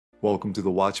Welcome to the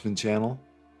Watchman channel.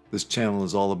 This channel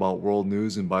is all about world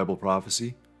news and Bible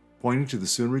prophecy, pointing to the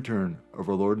soon return of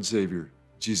our Lord and Savior,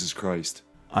 Jesus Christ.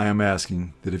 I am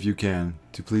asking that if you can,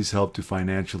 to please help to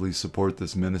financially support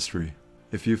this ministry.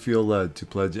 If you feel led to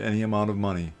pledge any amount of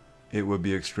money, it would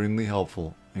be extremely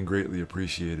helpful and greatly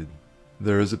appreciated.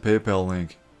 There is a PayPal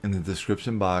link in the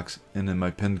description box and in my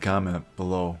pinned comment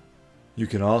below. You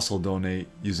can also donate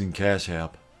using Cash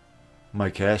App.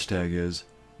 My cash tag is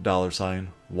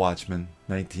 $Watchman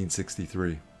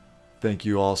 1963. Thank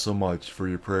you all so much for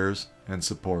your prayers and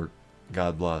support.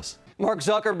 God bless. Mark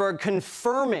Zuckerberg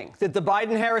confirming that the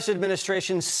Biden-Harris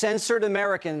administration censored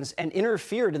Americans and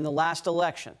interfered in the last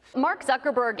election. Mark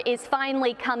Zuckerberg is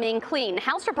finally coming clean.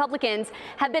 House Republicans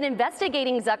have been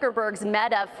investigating Zuckerberg's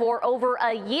Meta for over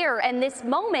a year, and this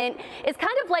moment is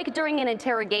kind of like during an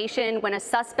interrogation when a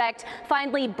suspect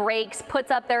finally breaks, puts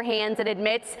up their hands, and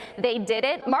admits they did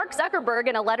it. Mark Zuckerberg,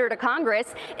 in a letter to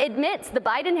Congress, admits the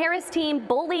Biden-Harris team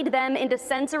bullied them into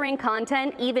censoring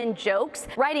content, even jokes,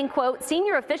 writing, quote,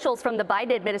 "Senior officials from the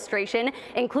Biden administration,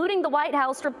 including the White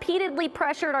House, repeatedly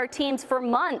pressured our teams for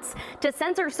months to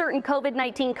censor certain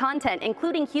COVID-19 content,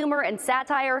 including humor and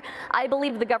satire. I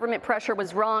believe the government pressure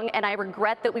was wrong, and I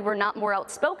regret that we were not more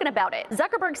outspoken about it."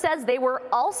 Zuckerberg says they were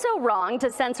also wrong to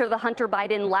censor the Hunter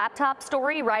Biden laptop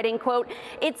story, writing, quote,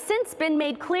 "It's since been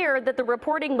made clear that the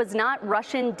reporting was not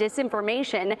Russian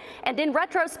disinformation, and in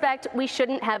retrospect, we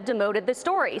shouldn't have demoted the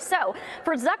story." So,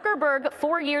 for Zuckerberg,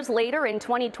 4 years later in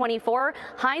 2024,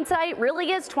 hindsight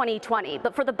really is 2020,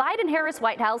 but for the Biden-Harris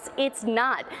White House, it's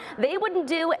not. They wouldn't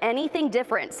do anything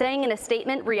different, saying in a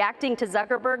statement reacting to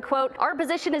Zuckerberg, quote, "Our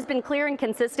position has been clear and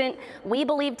consistent. We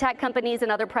believe tech companies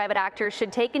and other private actors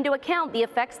should take into account the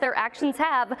effects their actions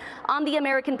have on the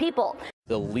American people."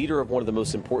 The leader of one of the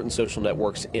most important social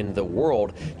networks in the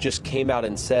world just came out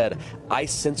and said, "I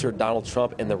censored Donald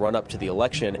Trump in the run-up to the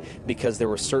election because there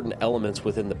were certain elements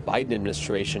within the Biden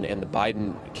administration and the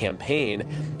Biden campaign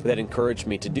that encouraged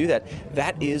me to do that."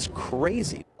 That is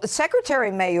crazy.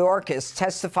 Secretary Mayorkas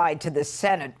testified to the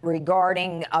Senate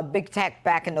regarding big tech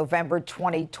back in November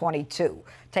 2022.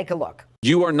 Take a look.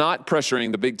 You are not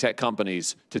pressuring the big tech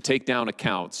companies to take down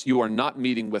accounts. You are not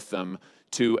meeting with them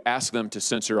to ask them to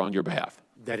censor on your behalf.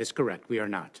 That is correct. We are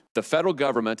not. The federal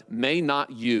government may not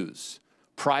use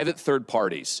private third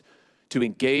parties to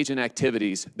engage in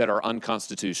activities that are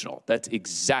unconstitutional. That's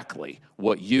exactly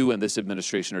what you and this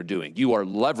administration are doing. You are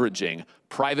leveraging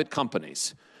private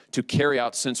companies to carry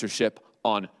out censorship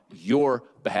on your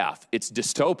behalf. It's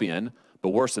dystopian, but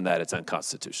worse than that, it's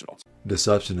unconstitutional.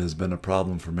 Deception has been a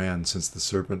problem for man since the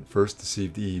serpent first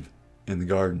deceived Eve in the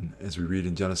garden, as we read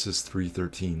in Genesis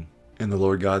 3:13. And the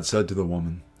Lord God said to the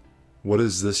woman, "What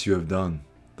is this you have done?"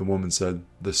 The woman said,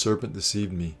 "The serpent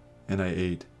deceived me, and I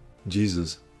ate."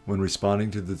 Jesus, when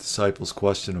responding to the disciples'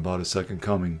 question about his second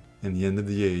coming and the end of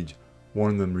the age,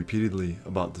 warned them repeatedly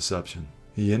about deception.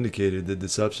 He indicated that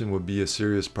deception would be a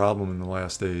serious problem in the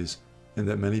last days, and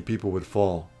that many people would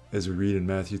fall, as we read in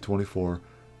Matthew 24,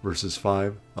 verses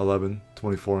 5, 11,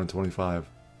 24, and 25.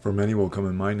 "For many will come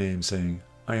in my name, saying,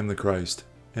 I am the Christ,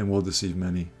 and will deceive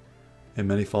many. And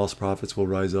many false prophets will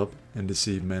rise up and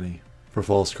deceive many. For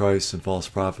false Christs and false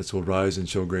prophets will rise and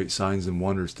show great signs and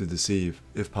wonders to deceive,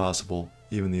 if possible,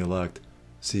 even the elect.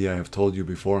 See, I have told you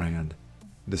beforehand."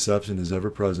 Deception is ever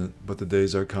present, but the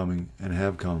days are coming, and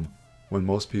have come, when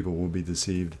most people will be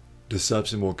deceived.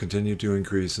 Deception will continue to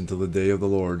increase until the day of the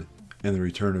Lord and the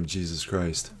return of Jesus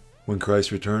Christ. When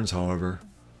Christ returns, however,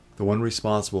 the one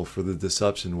responsible for the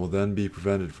deception will then be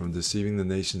prevented from deceiving the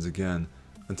nations again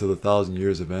until the 1,000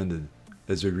 years have ended,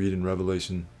 as we read in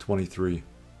Revelation 23.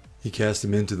 He cast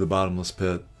him into the bottomless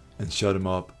pit, and shut him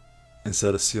up, and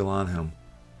set a seal on him,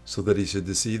 so that he should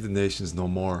deceive the nations no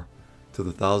more, till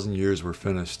the 1,000 years were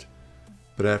finished.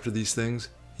 But after these things,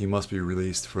 he must be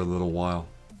released for a little while.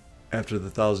 After the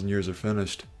 1,000 years are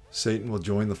finished, Satan will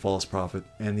join the false prophet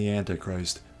and the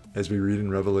Antichrist, as we read in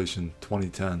Revelation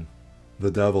 20:10.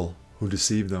 The devil, who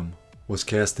deceived them, was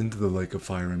cast into the lake of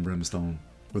fire and brimstone,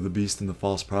 where the beast and the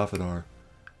false prophet are,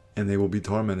 and they will be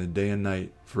tormented day and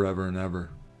night forever and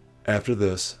ever. After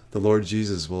this, the Lord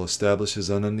Jesus will establish his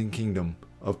unending kingdom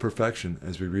of perfection,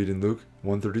 as we read in Luke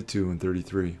 1:32 and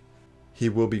 33. He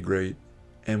will be great,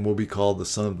 and will be called the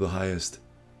Son of the Highest,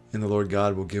 and the Lord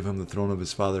God will give him the throne of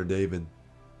his father David,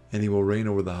 and he will reign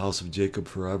over the house of Jacob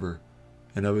forever,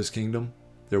 and of his kingdom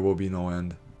there will be no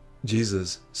end.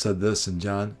 Jesus said this in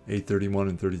John 8:31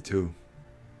 and 32.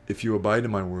 "If you abide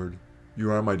in my word,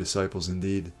 you are my disciples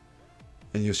indeed,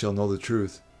 and you shall know the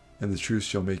truth, and the truth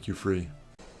shall make you free."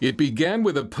 It began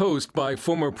with a post by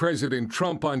former President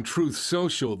Trump on Truth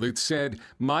Social that said,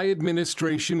 "My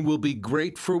administration will be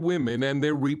great for women and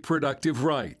their reproductive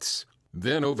rights."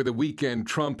 Then over the weekend,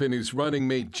 Trump and his running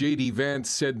mate J.D. Vance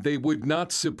said they would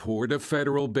not support a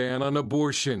federal ban on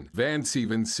abortion. Vance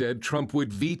even said Trump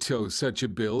would veto such a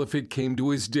bill if it came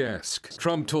to his desk.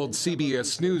 Trump told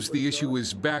CBS News the issue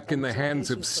is back in the hands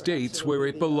of states where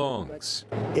it belongs.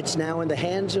 It's now in the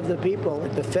hands of the people.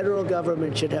 The federal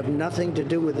government should have nothing to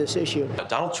do with this issue.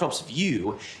 Donald Trump's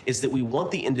view is that we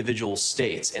want the individual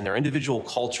states and their individual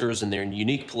cultures and their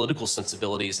unique political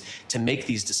sensibilities to make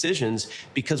these decisions,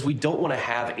 because we don't want to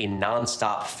have a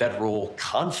nonstop federal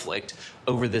conflict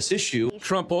over this issue.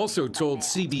 Trump also told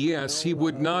CBS he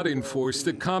would not enforce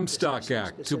the Comstock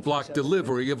Act to block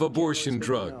delivery of abortion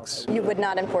drugs. You would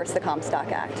not enforce the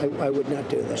Comstock Act? I would not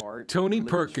do this. Tony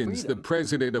Perkins, the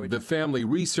president of the Family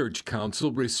Research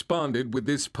Council, responded with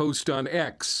this post on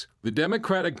X. The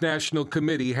Democratic National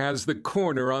Committee has the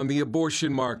corner on the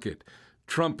abortion market.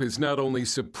 Trump is not only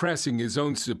suppressing his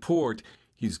own support,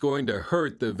 he's going to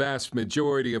hurt the vast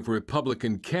majority of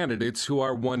Republican candidates who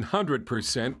are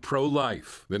 100%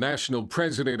 pro-life. The national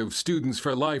president of Students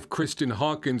for Life, Kristen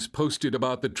Hawkins, posted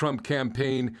about the Trump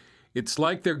campaign, "It's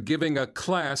like they're giving a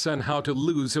class on how to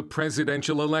lose a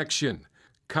presidential election.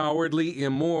 Cowardly,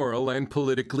 immoral, and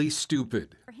politically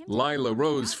stupid." Lila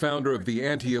Rose, founder of the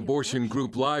anti-abortion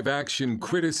group Live Action,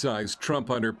 criticized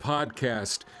Trump on her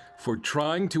podcast for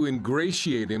trying to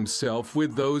ingratiate himself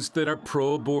with those that are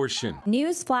pro-abortion.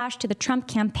 Newsflash to the Trump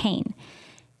campaign.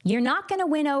 You're not going to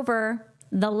win over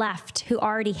the left who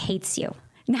already hates you.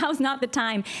 Now's not the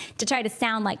time to try to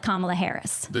sound like Kamala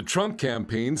Harris. The Trump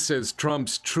campaign says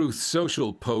Trump's Truth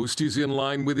Social post is in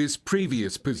line with his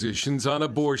previous positions on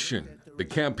abortion. The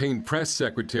campaign press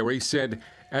secretary said,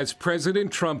 as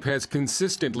President Trump has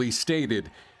consistently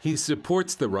stated, he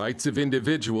supports the rights of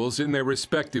individuals in their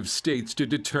respective states to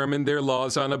determine their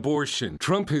laws on abortion.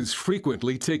 Trump has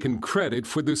frequently taken credit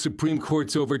for the Supreme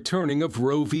Court's overturning of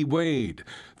Roe v. Wade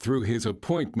through his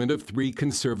appointment of 3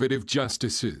 conservative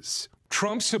justices.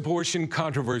 Trump's abortion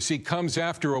controversy comes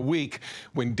after a week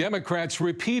when Democrats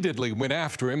repeatedly went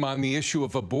after him on the issue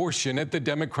of abortion at the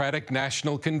Democratic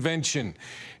National Convention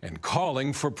and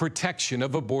calling for protection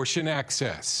of abortion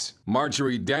access.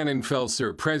 Marjorie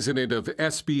Dannenfelser, president of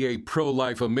SBA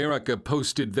Pro-Life America,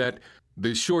 posted that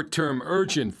the short-term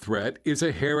urgent threat is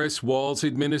a Harris-Walz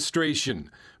administration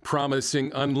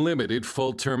promising unlimited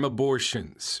full-term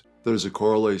abortions. There's a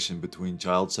correlation between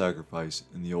child sacrifice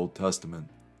in the Old Testament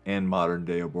and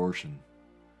modern-day abortion.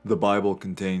 The Bible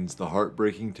contains the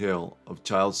heartbreaking tale of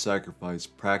child sacrifice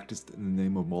practiced in the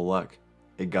name of Molech,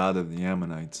 a god of the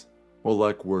Ammonites.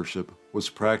 Molech worship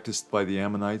was practiced by the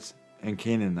Ammonites and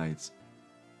Canaanites,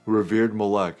 who revered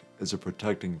Molech as a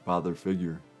protecting father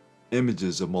figure.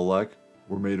 Images of Molech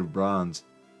were made of bronze,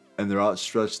 and their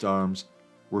outstretched arms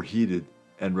were heated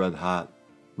and red hot.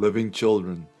 Living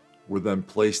children were then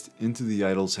placed into the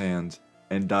idol's hands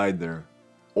and died there,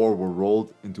 or were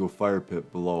rolled into a fire pit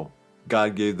below.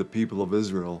 God gave the people of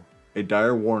Israel a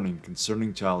dire warning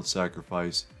concerning child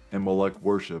sacrifice and Molech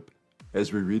worship,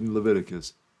 as we read in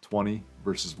Leviticus 20,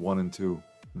 verses 1 and 2.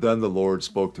 Then the Lord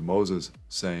spoke to Moses,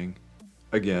 saying,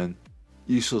 "Again,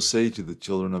 ye shall say to the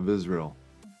children of Israel,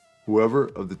 whoever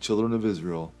of the children of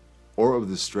Israel, or of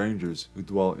the strangers who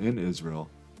dwell in Israel,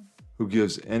 who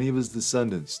gives any of his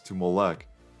descendants to Molech,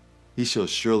 he shall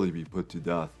surely be put to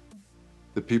death.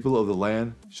 The people of the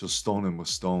land shall stone him with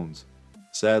stones."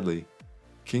 Sadly,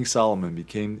 King Solomon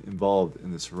became involved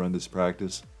in this horrendous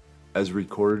practice, as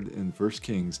recorded in 1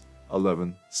 Kings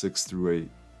 11, 6-8.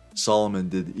 Solomon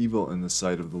did evil in the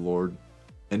sight of the Lord,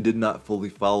 and did not fully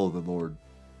follow the Lord,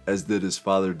 as did his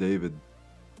father David.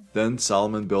 Then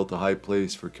Solomon built a high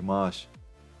place for Chemosh,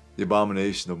 the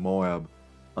abomination of Moab,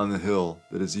 on the hill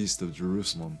that is east of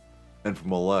Jerusalem, and for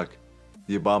Molech,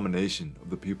 the abomination of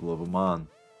the people of Ammon.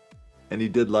 And he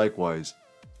did likewise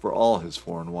for all his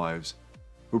foreign wives,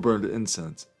 who burned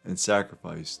incense and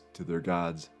sacrificed to their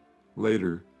gods.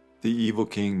 Later, the evil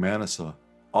king Manasseh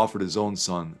offered his own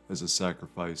son as a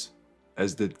sacrifice,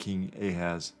 as did King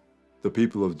Ahaz. The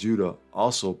people of Judah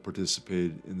also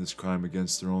participated in this crime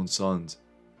against their own sons,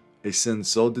 a sin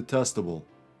so detestable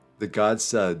that God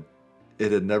said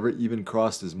it had never even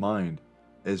crossed his mind,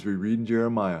 as we read in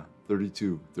Jeremiah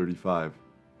 32:35.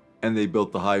 And they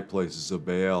built the high places of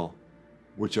Baal,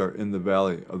 which are in the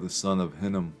valley of the son of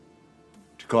Hinnom,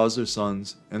 to cause their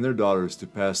sons and their daughters to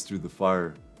pass through the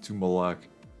fire to Molech,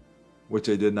 which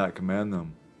I did not command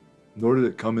them, nor did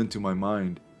it come into my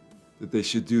mind that they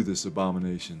should do this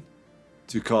abomination,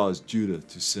 to cause Judah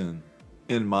to sin.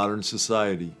 In modern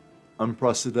society,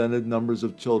 unprecedented numbers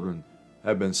of children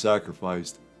have been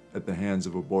sacrificed at the hands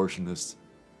of abortionists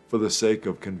for the sake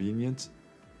of convenience,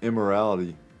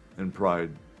 immorality, and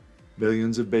pride.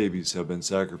 Millions of babies have been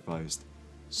sacrificed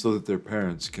so that their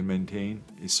parents can maintain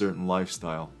a certain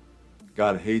lifestyle.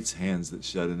 God hates hands that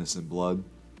shed innocent blood,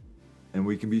 and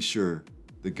we can be sure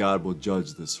that God will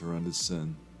judge this horrendous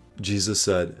sin. Jesus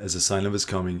said, as a sign of his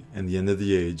coming and the end of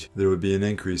the age, there would be an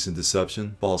increase in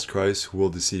deception, false Christs who will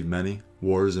deceive many,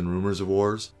 wars and rumors of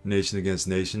wars, nation against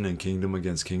nation and kingdom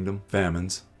against kingdom,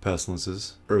 famines,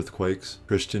 pestilences, earthquakes,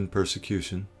 Christian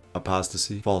persecution,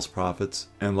 apostasy, false prophets,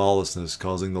 and lawlessness,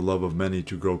 causing the love of many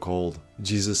to grow cold.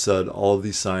 Jesus said all of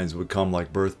these signs would come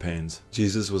like birth pains.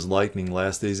 Jesus was likening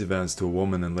last days events to a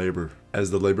woman in labor. As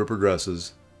the labor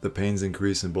progresses, the pains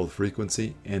increase in both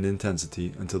frequency and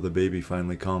intensity until the baby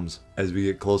finally comes. As we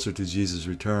get closer to Jesus'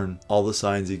 return, all the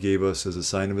signs he gave us as a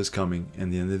sign of his coming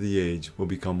and the end of the age will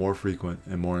become more frequent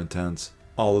and more intense.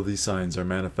 All of these signs are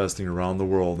manifesting around the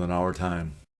world in our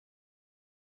time.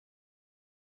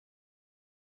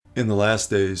 In the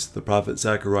last days, the prophet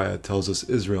Zechariah tells us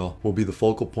Israel will be the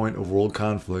focal point of world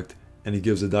conflict, and he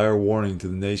gives a dire warning to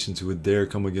the nations who would dare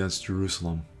come against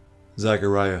Jerusalem.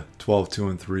 Zechariah 12:2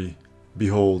 and 3.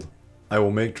 Behold, I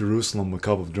will make Jerusalem a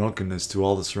cup of drunkenness to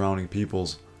all the surrounding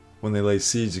peoples, when they lay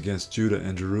siege against Judah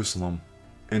and Jerusalem.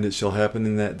 And it shall happen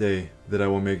in that day, that I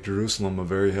will make Jerusalem a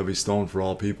very heavy stone for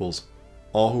all peoples.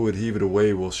 All who would heave it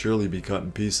away will surely be cut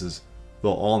in pieces,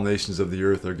 though all nations of the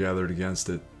earth are gathered against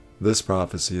it. This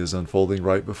prophecy is unfolding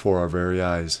right before our very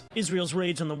eyes. Israel's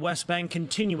raids on the West Bank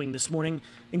continuing this morning,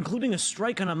 including a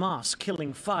strike on Hamas,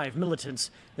 killing 5 militants,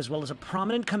 as well as a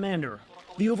prominent commander.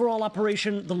 The overall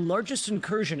operation, the largest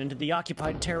incursion into the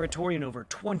occupied territory in over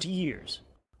 20 years,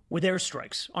 with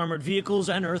airstrikes, armored vehicles,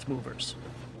 and earth movers.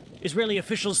 Israeli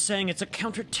officials saying it's a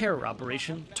counter-terror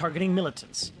operation targeting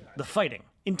militants. The fighting,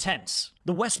 intense.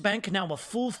 The West Bank now a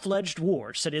full-fledged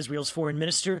war, said Israel's foreign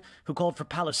minister, who called for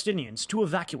Palestinians to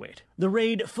evacuate. The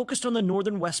raid focused on the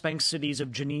northern West Bank cities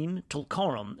of Jenin,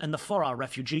 Tulkarm, and the Farah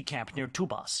refugee camp near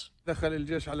Tubas.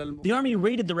 The army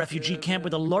raided the refugee camp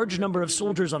with a large number of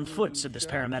soldiers on foot, said this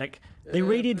paramedic. They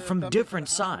raided from different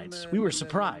sides. We were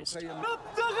surprised.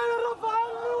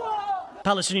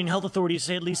 Palestinian health authorities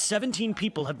say at least 17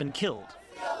 people have been killed.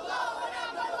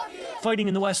 Fighting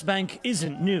in the West Bank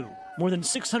isn't new. More than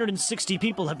 660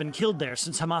 people have been killed there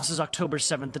since Hamas's October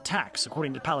 7th attacks,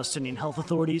 according to Palestinian health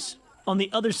authorities. On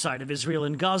the other side of Israel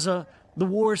in Gaza, the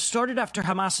war started after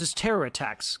Hamas's terror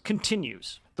attacks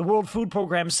continues. The World Food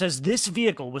Program says this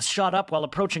vehicle was shot up while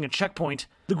approaching a checkpoint.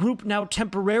 The group now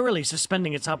temporarily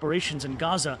suspending its operations in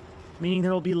Gaza, meaning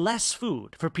there will be less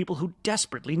food for people who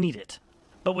desperately need it.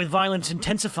 But with violence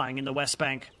intensifying in the West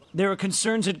Bank, there are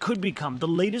concerns it could become the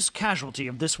latest casualty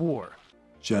of this war.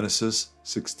 Genesis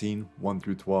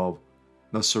 16:1-12.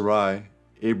 Now Sarai,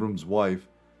 Abram's wife,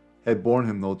 had borne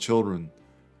him no children,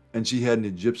 and she had an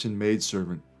Egyptian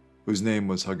maidservant, whose name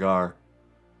was Hagar.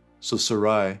 So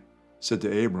Sarai said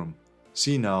to Abram,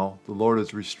 See now, the Lord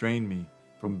has restrained me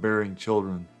from bearing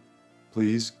children.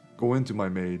 Please go into my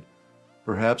maid.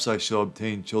 Perhaps I shall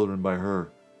obtain children by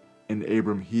her. And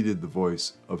Abram heeded the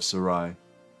voice of Sarai.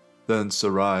 Then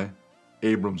Sarai,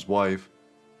 Abram's wife,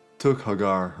 took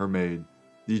Hagar, her maid,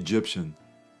 the Egyptian,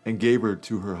 and gave her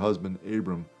to her husband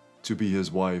Abram to be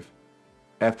his wife,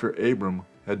 after Abram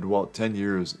had dwelt 10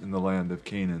 years in the land of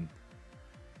Canaan.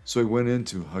 So he went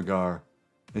into Hagar,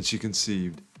 and she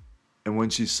conceived. And when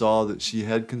she saw that she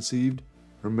had conceived,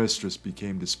 her mistress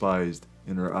became despised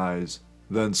in her eyes.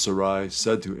 Then Sarai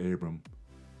said to Abram,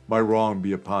 My wrong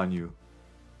be upon you.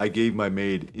 I gave my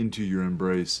maid into your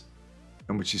embrace.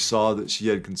 And when she saw that she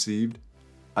had conceived,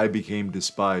 I became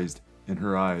despised in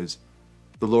her eyes.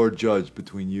 The Lord judged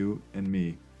between you and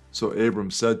me. So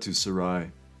Abram said to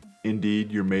Sarai,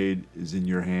 Indeed, your maid is in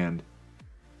your hand.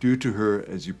 Do to her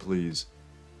as you please.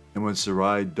 And when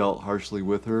Sarai dealt harshly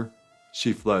with her,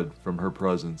 she fled from her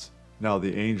presence. Now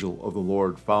the angel of the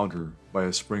Lord found her by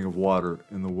a spring of water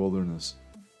in the wilderness,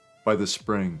 by the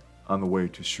spring on the way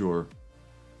to Shur.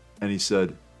 And he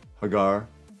said, Hagar,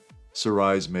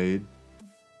 Sarai's maid,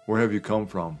 where have you come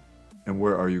from, and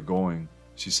where are you going?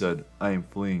 She said, I am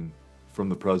fleeing from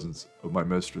the presence of my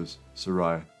mistress,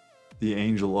 Sarai. The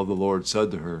angel of the Lord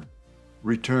said to her,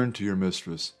 Return to your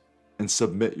mistress, and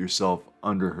submit yourself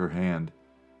under her hand.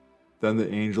 Then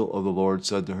the angel of the Lord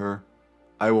said to her,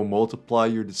 I will multiply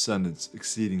your descendants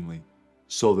exceedingly,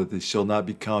 so that they shall not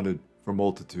be counted for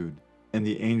multitude. And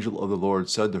the angel of the Lord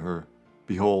said to her,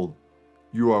 Behold,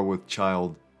 you are with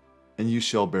child, and you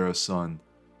shall bear a son.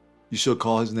 You shall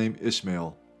call his name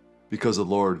Ishmael, because the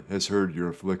Lord has heard your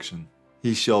affliction.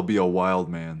 He shall be a wild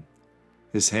man.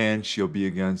 His hand shall be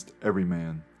against every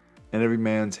man, and every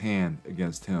man's hand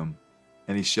against him,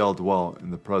 and he shall dwell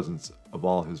in the presence of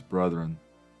all his brethren.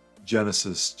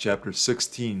 Genesis chapter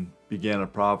 16 began a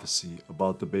prophecy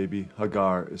about the baby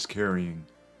Hagar is carrying.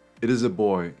 It is a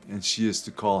boy, and she is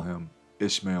to call him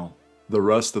Ishmael. The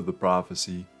rest of the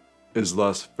prophecy is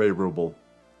less favorable.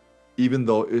 Even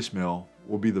though Ishmael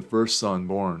will be the first son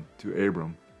born to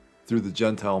Abram through the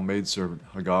Gentile maidservant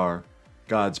Hagar,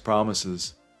 God's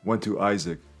promises went to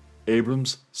Isaac,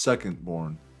 Abram's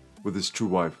second-born, with his true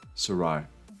wife Sarai.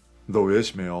 Though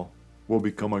Ishmael will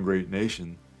become a great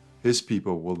nation, his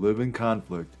people will live in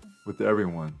conflict with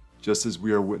everyone, just as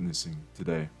we are witnessing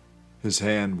today. His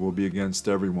hand will be against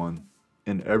everyone,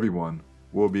 and everyone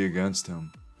will be against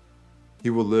him. He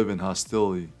will live in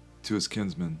hostility to his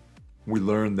kinsmen. We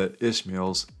learn that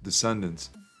Ishmael's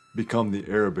descendants become the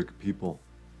Arabic people.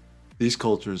 These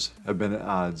cultures have been at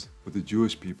odds with the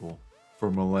Jewish people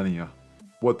for millennia.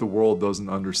 What the world doesn't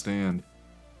understand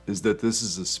is that this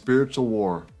is a spiritual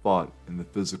war fought in the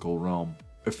physical realm.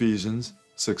 Ephesians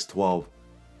 6:12.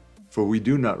 For we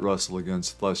do not wrestle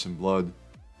against flesh and blood,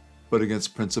 but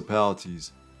against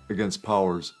principalities, against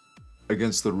powers,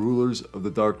 against the rulers of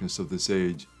the darkness of this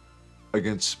age,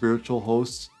 against spiritual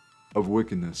hosts of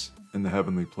wickedness in the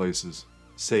heavenly places.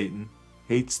 Satan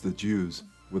hates the Jews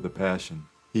with a passion.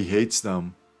 He hates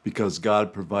them because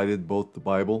God provided both the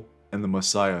Bible and the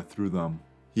Messiah through them.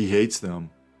 He hates them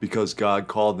because God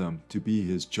called them to be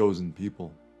his chosen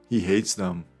people. He hates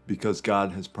them because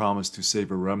God has promised to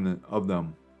save a remnant of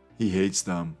them. He hates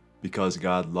them because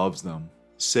God loves them.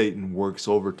 Satan works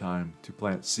overtime to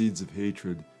plant seeds of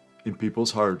hatred in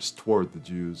people's hearts toward the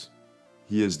Jews.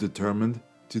 He is determined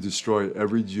to destroy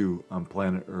every Jew on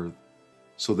planet Earth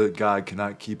so that God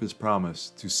cannot keep his promise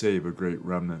to save a great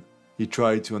remnant. He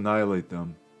tried to annihilate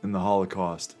them in the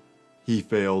Holocaust. He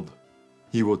failed.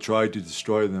 He will try to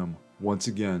destroy them once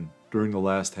again during the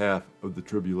last half of the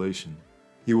tribulation.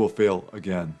 He will fail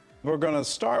again. We're going to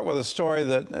start with a story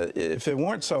that, if it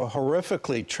weren't so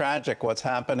horrifically tragic what's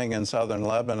happening in southern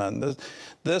Lebanon,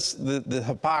 the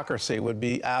hypocrisy would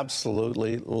be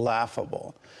absolutely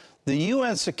laughable. The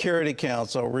UN Security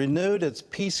Council renewed its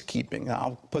peacekeeping,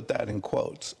 I'll put that in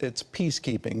quotes, its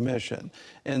peacekeeping mission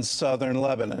in southern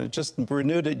Lebanon. It just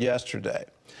renewed it yesterday.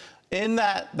 In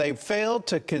that, they failed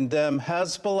to condemn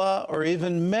Hezbollah or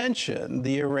even mention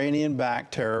the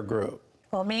Iranian-backed terror group.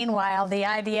 Well, meanwhile, the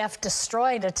IDF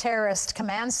destroyed a terrorist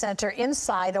command center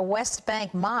inside a West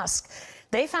Bank mosque.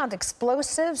 They found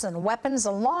explosives and weapons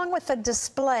along with a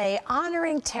display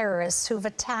honoring terrorists who've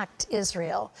attacked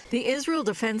Israel. The Israel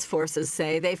Defense Forces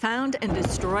say they found and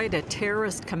destroyed a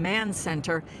terrorist command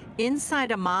center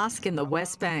inside a mosque in the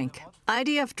West Bank.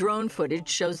 IDF drone footage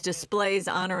shows displays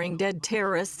honoring dead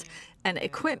terrorists and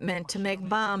equipment to make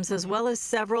bombs, as well as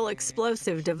several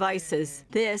explosive devices.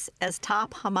 This, as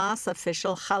top Hamas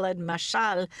official Khaled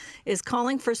Mashal is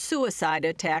calling for suicide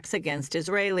attacks against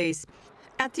Israelis.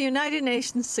 At the United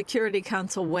Nations Security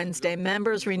Council Wednesday,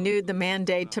 members renewed the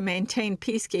mandate to maintain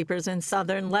peacekeepers in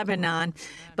southern Lebanon,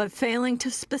 but failing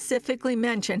to specifically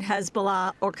mention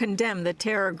Hezbollah or condemn the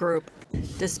terror group.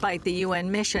 Despite the UN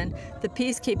mission, the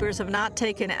peacekeepers have not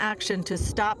taken action to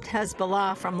stop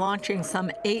Hezbollah from launching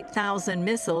some 8,000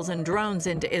 missiles and drones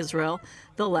into Israel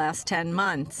the last 10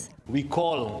 months. We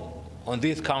call on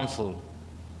this council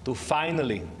to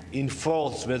finally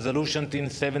enforce Resolution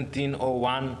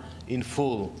 1701 in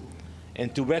full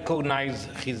and to recognize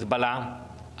Hezbollah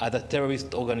as a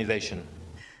terrorist organization.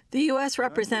 The U.S.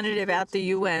 representative at the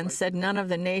UN said none of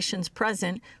the nations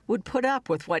present would put up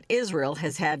with what Israel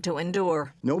has had to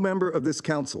endure. No member of this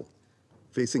council,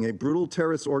 facing a brutal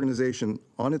terrorist organization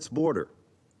on its border,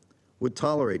 would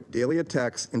tolerate daily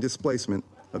attacks and displacement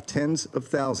of tens of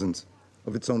thousands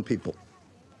of its own people.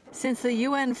 Since the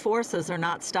UN forces are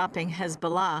not stopping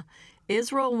Hezbollah,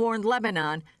 Israel warned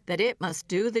Lebanon that it must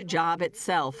do the job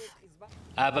itself.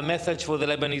 I have a message for the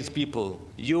Lebanese people.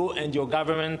 You and your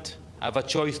government have a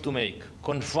choice to make.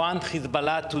 Confront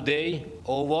Hezbollah today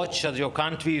or watch as your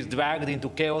country is dragged into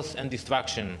chaos and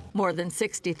destruction. More than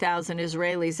 60,000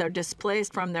 Israelis are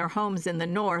displaced from their homes in the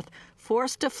north,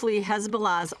 forced to flee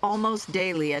Hezbollah's almost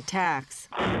daily attacks.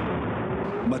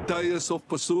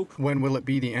 When will it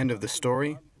be the end of the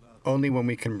story? Only when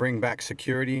we can bring back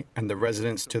security and the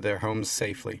residents to their homes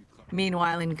safely.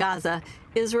 Meanwhile, in Gaza,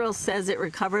 Israel says it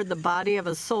recovered the body of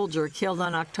a soldier killed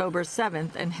on October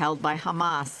 7th and held by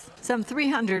Hamas. Some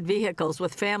 300 vehicles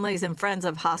with families and friends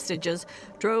of hostages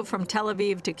drove from Tel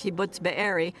Aviv to Kibbutz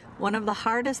Be'eri, one of the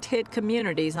hardest-hit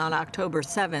communities, on October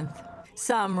 7th.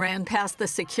 Some ran past the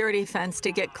security fence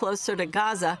to get closer to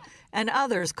Gaza, and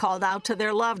others called out to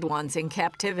their loved ones in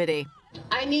captivity.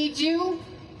 I need you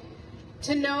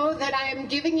to know that I am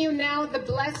giving you now the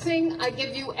blessing I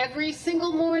give you every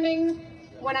single morning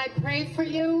when I pray for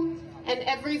you, and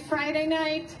every Friday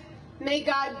night. May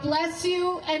God bless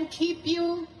you and keep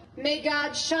you. May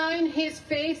God shine his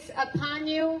face upon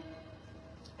you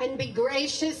and be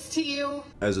gracious to you.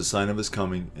 As a sign of his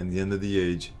coming and the end of the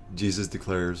age, Jesus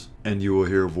declares, "And you will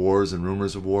hear of wars and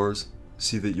rumors of wars.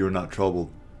 See that you are not troubled,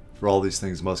 for all these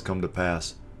things must come to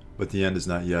pass, but the end is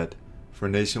not yet. For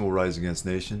nation will rise against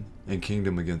nation, and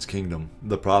kingdom against kingdom."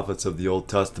 The prophets of the Old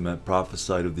Testament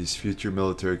prophesied of these future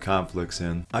military conflicts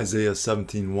in Isaiah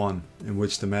 17:1, in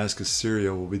which Damascus,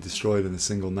 Syria will be destroyed in a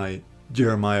single night.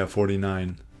 Jeremiah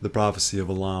 49, the prophecy of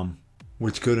Elam,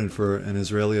 which could infer an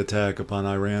Israeli attack upon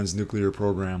Iran's nuclear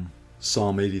program.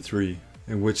 Psalm 83,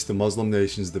 in which the Muslim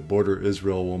nations that border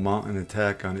Israel will mount an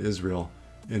attack on Israel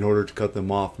in order to cut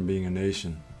them off from being a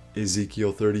nation.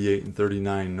 Ezekiel 38 and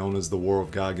 39, known as the War of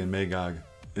Gog and Magog.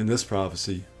 In this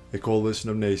prophecy, a coalition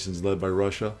of nations led by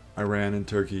Russia, Iran, and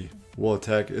Turkey will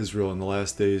attack Israel in the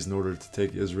last days in order to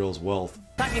take Israel's wealth.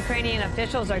 Top Ukrainian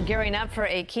officials are gearing up for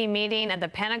a key meeting at the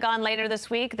Pentagon later this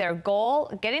week. Their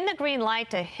goal, getting the green light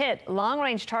to hit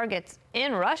long-range targets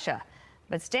in Russia.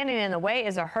 But standing in the way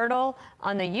is a hurdle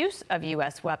on the use of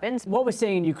U.S. weapons. What we're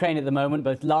seeing in Ukraine at the moment,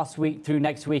 both last week through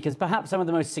next week, is perhaps some of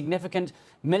the most significant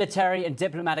military and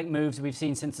diplomatic moves we've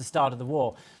seen since the start of the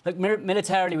war. Look,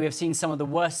 militarily, we have seen some of the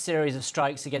worst series of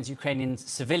strikes against Ukrainian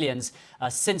civilians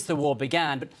since the war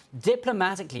began. But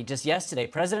diplomatically, just yesterday,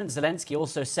 President Zelensky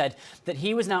also said that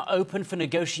he was now open for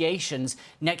negotiations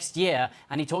next year,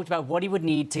 and he talked about what he would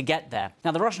need to get there.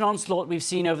 Now, the Russian onslaught we've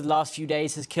seen over the last few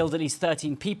days has killed at least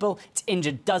 13 people. It's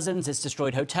injured dozens. It's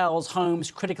destroyed hotels,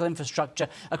 homes, critical infrastructure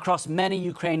across many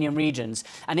Ukrainian regions.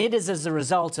 And it is as a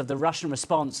result of the Russian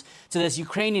response to this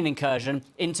Ukrainian incursion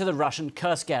into the Russian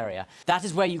Kursk area. That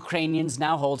is where Ukrainians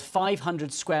now hold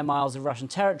 500 square miles of Russian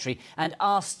territory and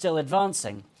are still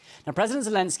advancing. Now, President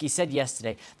Zelensky said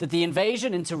yesterday that the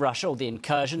invasion into Russia, or the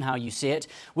incursion, how you see it,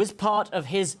 was part of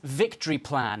his victory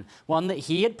plan, one that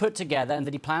he had put together and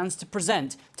that he plans to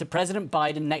present to President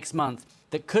Biden next month,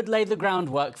 that could lay the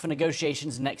groundwork for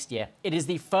negotiations next year. It is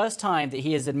the first time that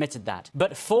he has admitted that.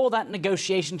 But for that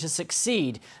negotiation to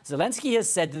succeed, Zelensky has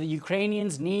said that the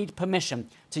Ukrainians need permission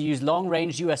to use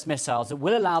long-range U.S. missiles that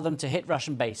will allow them to hit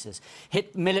Russian bases,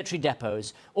 hit military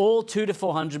depots, all 200 to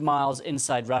 400 miles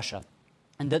inside Russia.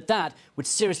 And that would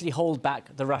seriously hold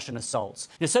back the Russian assaults.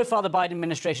 Now, so far, the Biden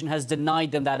administration has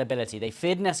denied them that ability. They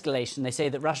feared an escalation. They say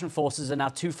that Russian forces are now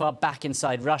too far back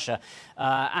inside Russia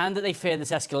and that they fear this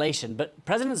escalation. But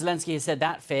President Zelensky has said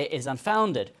that fear is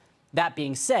unfounded. That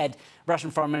being said,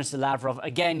 Russian Foreign Minister Lavrov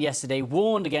again yesterday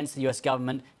warned against the U.S.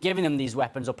 government giving them these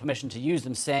weapons or permission to use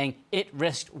them, saying it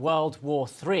risked World War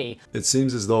III. It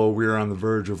seems as though we are on the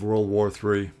verge of World War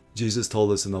III. Jesus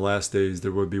told us in the last days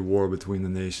there would be war between the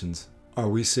nations. Are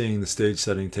we seeing the stage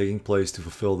setting taking place to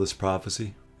fulfill this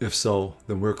prophecy? If so,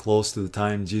 then we're close to the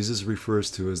time Jesus refers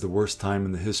to as the worst time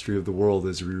in the history of the world,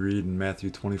 as we read in Matthew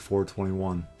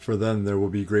 24:21. For then there will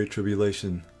be great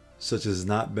tribulation, such as has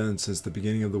not been since the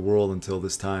beginning of the world until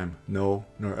this time, no,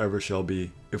 nor ever shall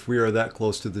be. If we are that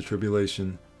close to the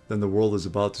tribulation, then the world is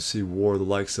about to see war the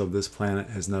likes of this planet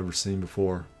has never seen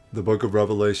before. The book of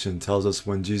Revelation tells us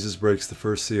when Jesus breaks the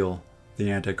first seal,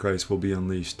 the Antichrist will be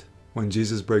unleashed. When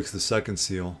Jesus breaks the second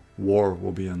seal, war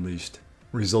will be unleashed.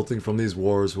 Resulting from these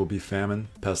wars will be famine,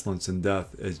 pestilence, and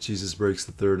death as Jesus breaks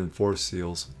the third and fourth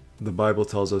seals. The Bible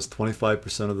tells us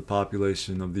 25% of the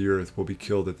population of the earth will be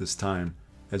killed at this time,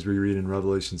 as we read in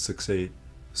Revelation 6:8.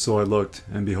 So I looked,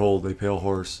 and behold, a pale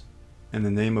horse, and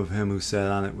the name of him who sat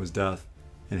on it was Death,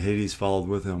 and Hades followed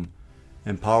with him.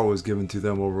 And power was given to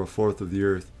them over a fourth of the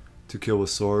earth, to kill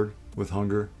with sword, with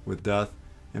hunger, with death,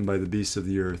 and by the beasts of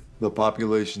the earth. The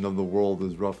population of the world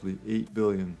is roughly 8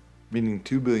 billion, meaning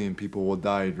 2 billion people will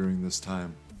die during this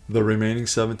time. The remaining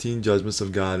 17 judgments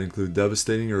of God include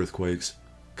devastating earthquakes,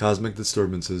 cosmic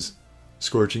disturbances,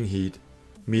 scorching heat,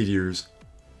 meteors,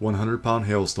 100-pound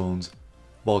hailstones,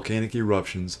 volcanic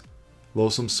eruptions,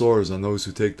 loathsome sores on those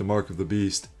who take the mark of the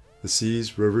beast, the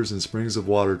seas, rivers, and springs of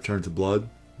water turn to blood,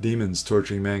 demons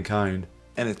torturing mankind,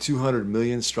 and a 200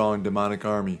 million strong demonic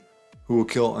army who will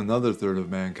kill another third of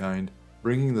mankind,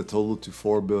 bringing the total to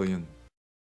 4 billion.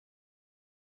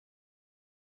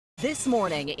 This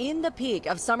morning, in the peak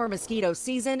of summer mosquito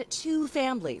season, 2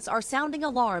 families are sounding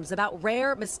alarms about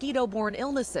rare mosquito-borne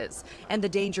illnesses and the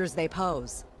dangers they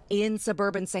pose. In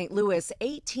suburban St. Louis,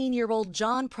 18-year-old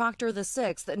John Proctor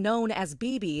VI, known as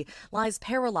BB, lies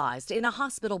paralyzed in a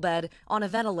hospital bed on a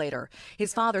ventilator.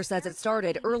 His father says it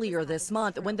started earlier this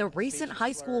month when the recent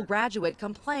high school graduate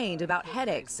complained about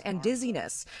headaches and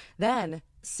dizziness. Then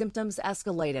symptoms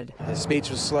escalated. His speech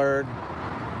was slurred.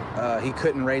 He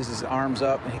couldn't raise his arms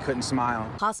up and he couldn't smile.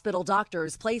 Hospital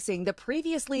doctors placing the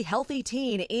previously healthy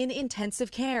teen in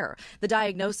intensive care. The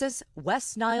diagnosis,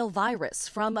 West Nile virus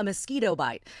from a mosquito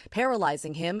bite,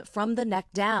 paralyzing him from the neck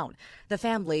down. The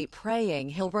family praying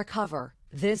he'll recover.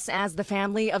 This as the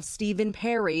family of Stephen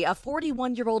Perry, a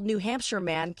 41-year-old New Hampshire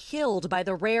man killed by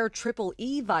the rare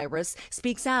E virus,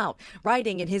 speaks out.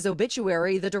 Writing in his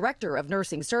obituary, the director of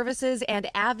nursing services and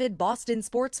avid Boston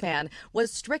sports fan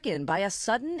was stricken by a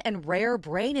sudden and rare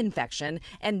brain infection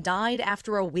and died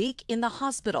after a week in the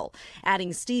hospital.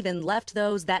 Adding Stephen left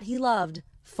those that he loved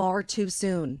far too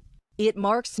soon. It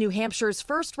marks New Hampshire's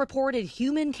first reported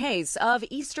human case of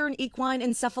Eastern equine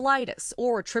encephalitis,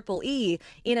 or EE,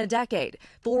 in a decade.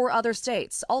 4 other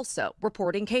states also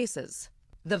reporting cases.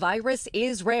 The virus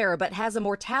is rare but has a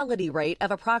mortality rate of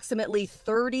approximately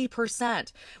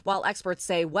 30%, while experts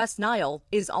say West Nile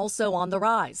is also on the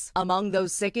rise. Among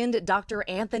those sickened, Dr.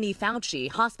 Anthony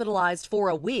Fauci, hospitalized for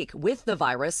a week with the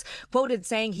virus, quoted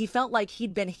saying he felt like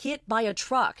he'd been hit by a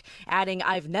truck, adding,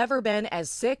 "I've never been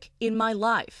as sick in my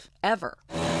life, ever."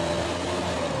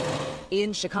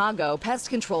 In Chicago, pest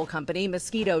control company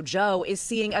Mosquito Joe is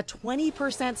seeing a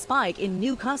 20% spike in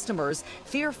new customers,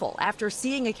 fearful after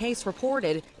seeing a case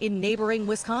reported in neighboring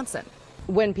Wisconsin.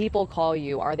 When people call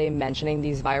you, are they mentioning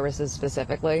these viruses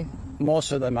specifically?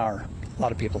 Most of them are. A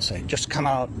lot of people say, just come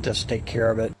out, just take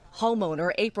care of it.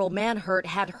 Homeowner April Manhurt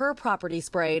had her property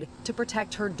sprayed to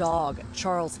protect her dog,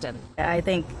 Charleston. I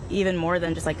think even more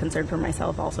than just like concern for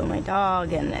myself, also my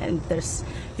dog, and there's,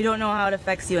 you don't know how it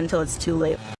affects you until it's too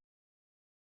late.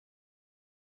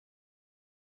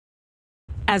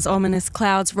 As ominous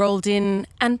clouds rolled in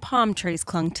and palm trees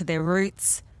clung to their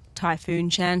roots, Typhoon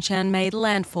Shanshan made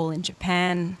landfall in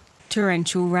Japan.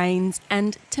 Torrential rains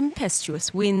and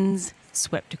tempestuous winds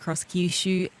swept across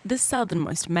Kyushu, the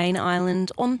southernmost main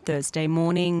island, on Thursday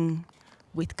morning,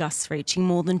 with gusts reaching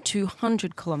more than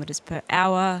 200 kilometres per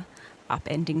hour,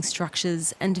 upending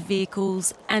structures and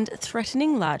vehicles and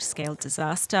threatening large-scale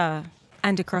disaster.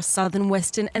 And across southern,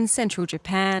 western and central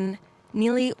Japan,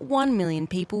 nearly 1 million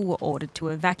people were ordered to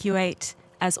evacuate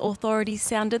as authorities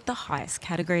sounded the highest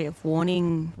category of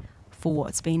warning for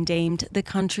what's been deemed the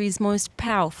country's most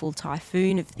powerful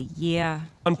typhoon of the year.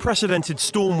 Unprecedented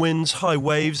storm winds, high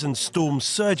waves and storm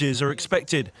surges are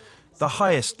expected. The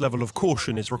highest level of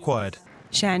caution is required.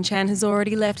 Shanshan has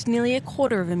already left nearly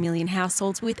 250,000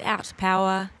 households without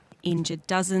power, injured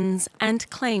dozens and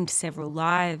claimed several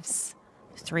lives.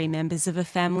 3 members of a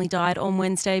family died on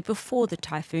Wednesday before the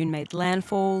typhoon made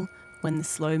landfall, when the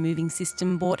slow-moving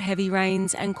system brought heavy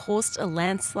rains and caused a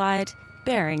landslide,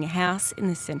 burying a house in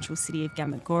the central city of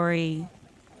Gamagori.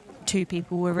 2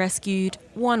 people were rescued,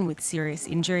 1 with serious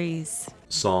injuries.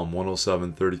 Psalm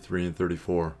 107, 33 and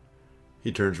 34.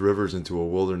 He turns rivers into a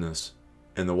wilderness,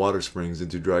 and the water springs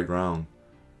into dry ground,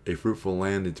 a fruitful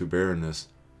land into barrenness,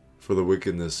 for the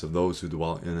wickedness of those who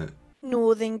dwell in it.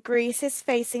 Northern Greece is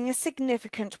facing a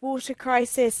significant water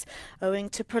crisis, owing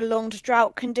to prolonged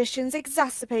drought conditions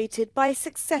exacerbated by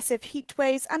successive heat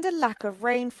waves and a lack of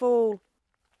rainfall.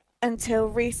 Until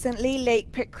recently,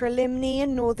 Lake Pikrolimni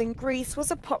in northern Greece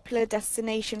was a popular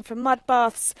destination for mud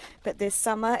baths, but this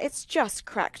summer it's just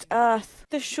cracked earth.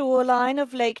 The shoreline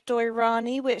of Lake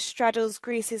Doirani, which straddles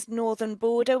Greece's northern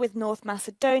border with North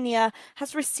Macedonia,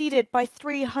 has receded by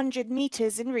 300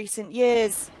 meters in recent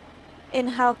years.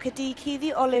 In Halkidiki,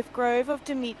 the olive grove of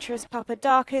Dimitris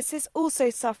Papadakis is also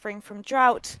suffering from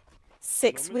drought.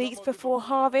 6 weeks before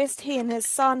harvest, he and his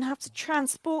son have to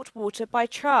transport water by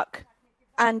truck.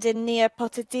 And in near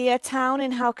Potadia town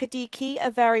in Halkidiki, a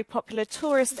very popular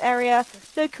tourist area,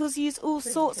 locals use all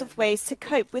sorts of ways to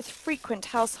cope with frequent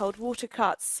household water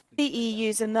cuts. The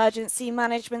EU's Emergency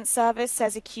Management Service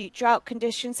says acute drought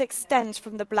conditions extend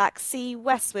from the Black Sea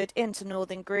westward into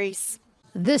northern Greece.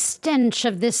 The stench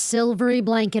of this silvery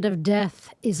blanket of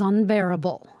death is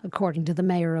unbearable, according to the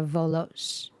mayor of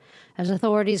Volos, as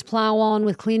authorities plow on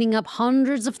with cleaning up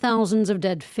hundreds of thousands of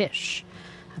dead fish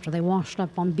after they washed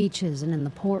up on beaches and in the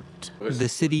port. The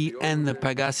city and the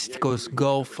Pagastikos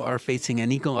Gulf are facing an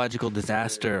ecological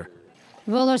disaster.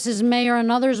 Volos' mayor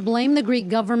and others blame the Greek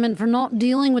government for not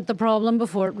dealing with the problem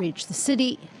before it reached the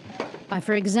city, by,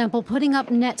 for example, putting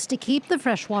up nets to keep the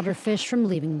freshwater fish from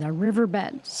leaving their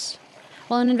riverbeds.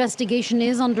 While an investigation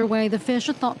is underway, the fish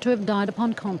are thought to have died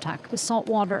upon contact with salt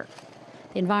water.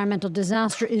 The environmental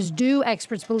disaster is due,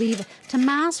 experts believe, to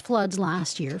mass floods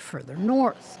last year further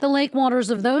north. The lake waters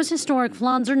of those historic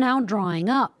floods are now drying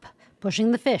up,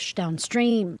 pushing the fish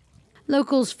downstream.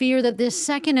 Locals fear that this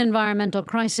second environmental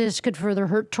crisis could further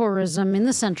hurt tourism in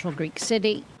the central Greek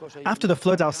city. After the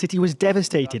flood, our city was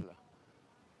devastated.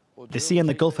 The sea and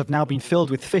the Gulf have now been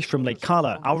filled with fish from Lake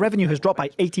Kala. Our revenue has dropped by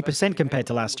 80% compared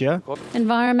to last year.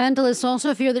 Environmentalists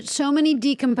also fear that so many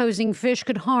decomposing fish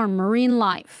could harm marine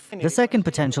life. The second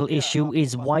potential issue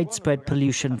is widespread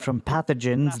pollution from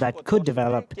pathogens that could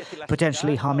develop,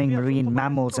 potentially harming marine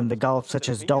mammals in the Gulf, such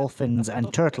as dolphins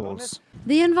and turtles.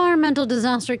 The environmental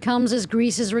disaster comes as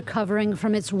Greece is recovering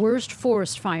from its worst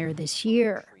forest fire this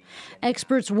year.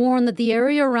 Experts warn that the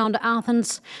area around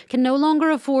Athens can no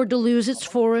longer afford to lose its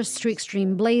forests to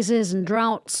extreme blazes and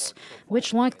droughts,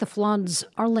 which, like the floods,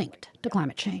 are linked to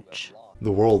climate change.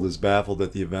 The world is baffled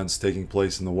at the events taking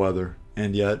place in the weather,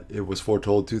 and yet it was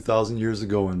foretold 2,000 years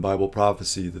ago in Bible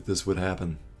prophecy that this would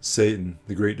happen. Satan,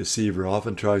 the great deceiver,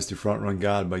 often tries to front-run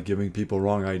God by giving people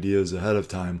wrong ideas ahead of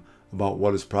time about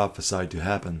what is prophesied to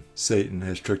happen. Satan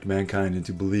has tricked mankind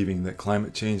into believing that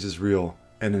climate change is real,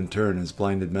 and in turn has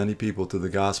blinded many people to the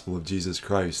gospel of Jesus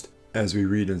Christ, as we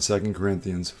read in 2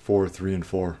 Corinthians 4:3 and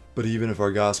 4. But even if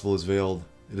our gospel is veiled,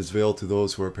 it is veiled to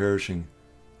those who are perishing,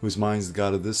 whose minds the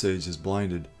God of this age is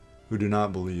blinded, who do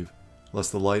not believe,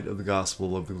 lest the light of the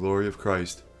gospel of the glory of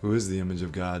Christ, who is the image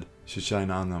of God, should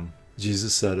shine on them.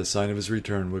 Jesus said a sign of his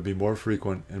return would be more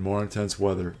frequent and more intense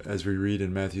weather, as we read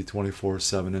in Matthew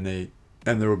 24:7 and 8.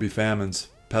 And there will be famines,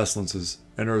 pestilences,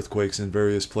 and earthquakes in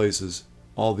various places.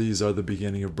 All these are the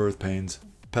beginning of birth pains.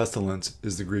 Pestilence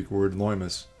is the Greek word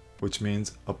loimos, which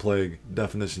means a plague.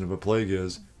 Definition of a plague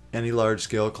is any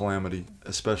large-scale calamity,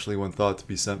 especially when thought to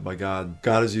be sent by God.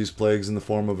 God has used plagues in the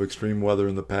form of extreme weather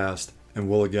in the past, and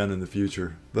will again in the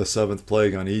future. The 7th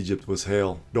plague on Egypt was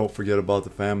hail. Don't forget about the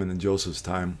famine in Joseph's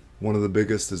time. One of the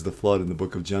biggest is the flood in the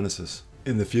book of Genesis.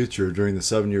 In the future, during the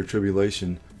 7-year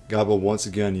tribulation, God will once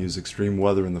again use extreme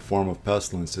weather in the form of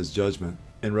pestilence as judgment.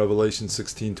 In Revelation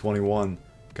 16:21,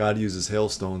 God uses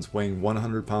hailstones weighing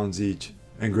 100 pounds each,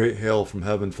 and great hail from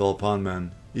heaven fell upon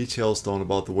men, each hailstone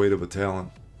about the weight of a talent.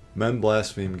 Men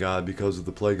blasphemed God because of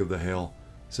the plague of the hail,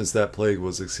 since that plague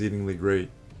was exceedingly great.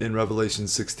 In Revelation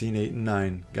 16:8 and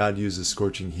 9, God uses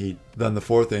scorching heat. Then the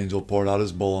 4th angel poured out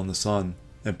his bowl on the sun,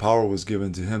 and power was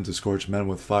given to him to scorch men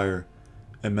with fire,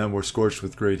 and men were scorched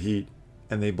with great heat,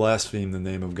 and they blasphemed the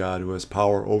name of God who has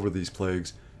power over these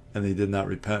plagues, and they did not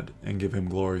repent and give him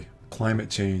glory. Climate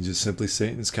change is simply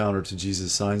Satan's counter to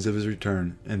Jesus' signs of his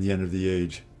return and the end of the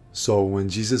age. So when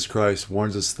Jesus Christ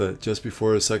warns us that just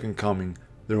before his second coming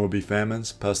there will be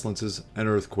famines, pestilences, and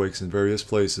earthquakes in various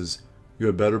places, you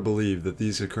had better believe that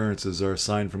these occurrences are a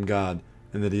sign from God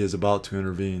and that he is about to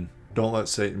intervene. Don't let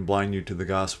Satan blind you to the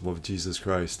gospel of Jesus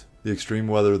Christ. The extreme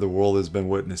weather the world has been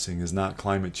witnessing is not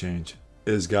climate change.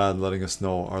 It is God letting us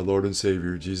know our Lord and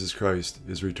Savior Jesus Christ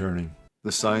is returning.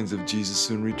 The signs of Jesus'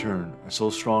 soon return are so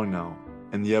strong now,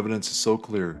 and the evidence is so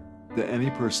clear, that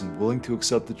any person willing to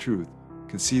accept the truth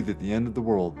can see that the end of the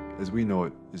world, as we know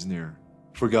it, is near.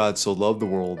 For God so loved the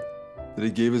world, that he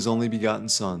gave his only begotten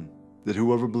Son, that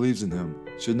whoever believes in him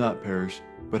should not perish,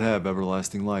 but have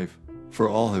everlasting life. For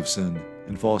all have sinned,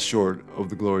 and fall short of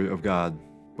the glory of God.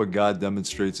 But God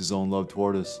demonstrates his own love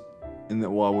toward us, in that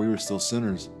while we were still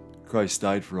sinners, Christ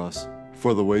died for us.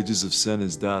 For the wages of sin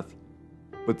is death,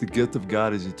 but the gift of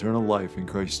God is eternal life in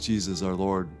Christ Jesus our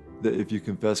Lord, that if you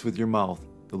confess with your mouth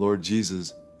the Lord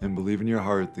Jesus and believe in your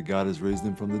heart that God has raised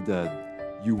him from the dead,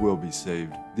 you will be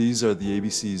saved. These are the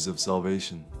ABCs of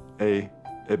salvation. A.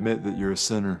 Admit that you're a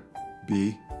sinner.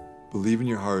 B. Believe in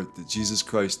your heart that Jesus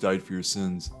Christ died for your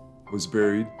sins, was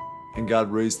buried, and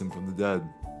God raised him from the dead.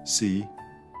 C.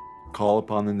 Call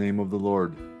upon the name of the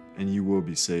Lord, and you will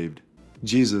be saved.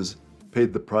 Jesus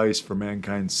paid the price for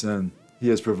mankind's sin. He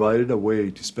has provided a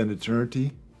way to spend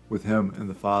eternity with him and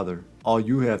the Father. All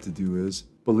you have to do is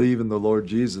believe in the Lord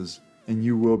Jesus, and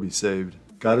you will be saved.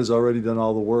 God has already done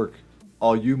all the work.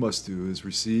 All you must do is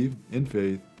receive, in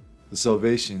faith, the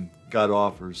salvation God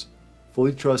offers.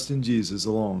 Fully trust in Jesus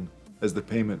alone as the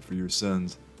payment for your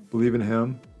sins. Believe in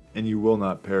him, and you will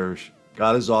not perish.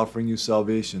 God is offering you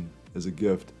salvation as a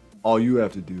gift. All you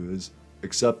have to do is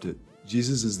accept it.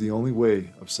 Jesus is the only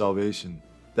way of salvation.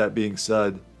 That being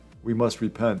said, we must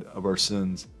repent of our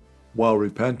sins. While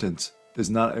repentance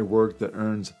is not a work that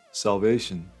earns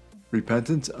salvation,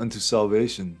 repentance unto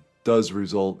salvation does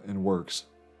result in works.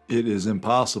 It is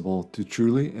impossible to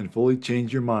truly and fully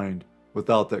change your mind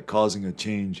without that causing a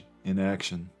change in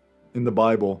action. In the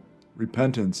Bible,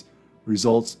 repentance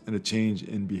results in a change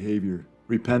in behavior.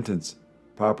 Repentance,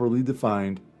 properly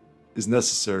defined, is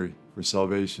necessary for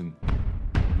salvation.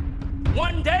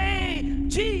 One day,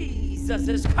 Jesus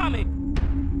is coming.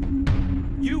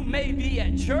 You may be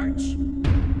at church.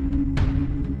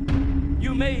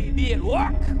 You may be at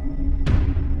work.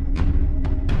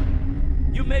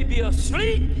 You may be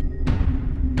asleep.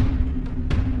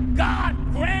 God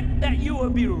grant that you will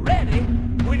be ready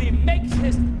when he makes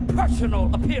his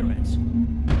personal appearance.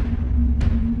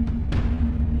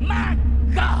 My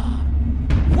God,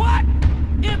 what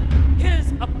if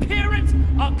his appearance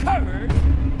occurs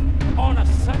on a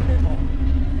Sunday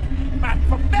morning? My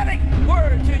prophetic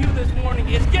word to you this morning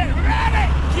is get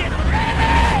ready! Get ready!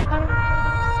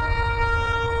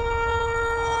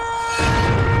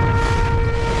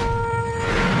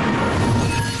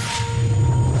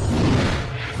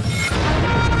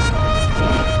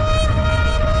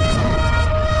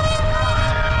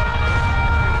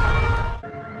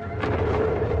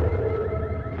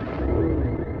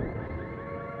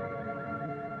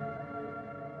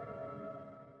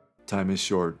 Time is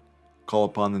short. Call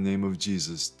upon the name of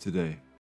Jesus today.